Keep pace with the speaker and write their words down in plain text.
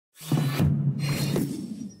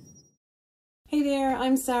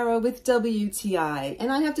I'm Sarah with WTI,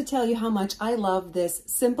 and I have to tell you how much I love this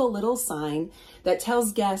simple little sign that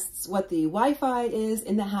tells guests what the Wi-Fi is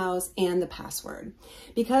in the house and the password.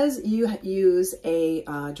 Because you use a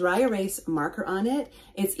dry erase marker on it,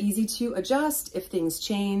 it's easy to adjust if things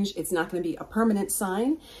change. It's not going to be a permanent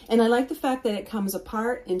sign. And I like the fact that it comes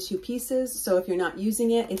apart in two pieces, so if you're not using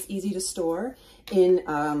it, it's easy to store in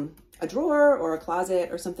a drawer or a closet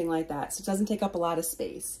or something like that. So it doesn't take up a lot of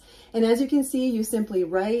space. And as you can see, you simply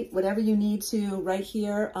write whatever you need to right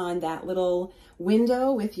here on that little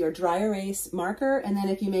window with your dry erase marker. And then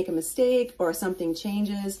if you make a mistake or something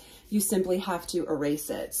changes, you simply have to erase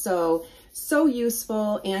it. So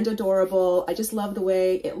useful and adorable. I just love the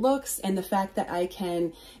way it looks and the fact that I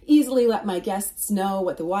can easily let my guests know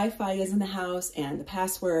what the Wi-Fi is in the house and the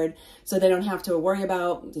password, so they don't have to worry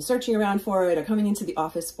about searching around for it or coming into the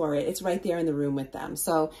office for it. It's right there in the room with them.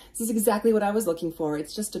 So this is exactly what I was looking for.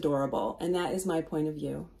 It's just adorable. And that is my point of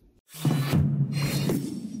view.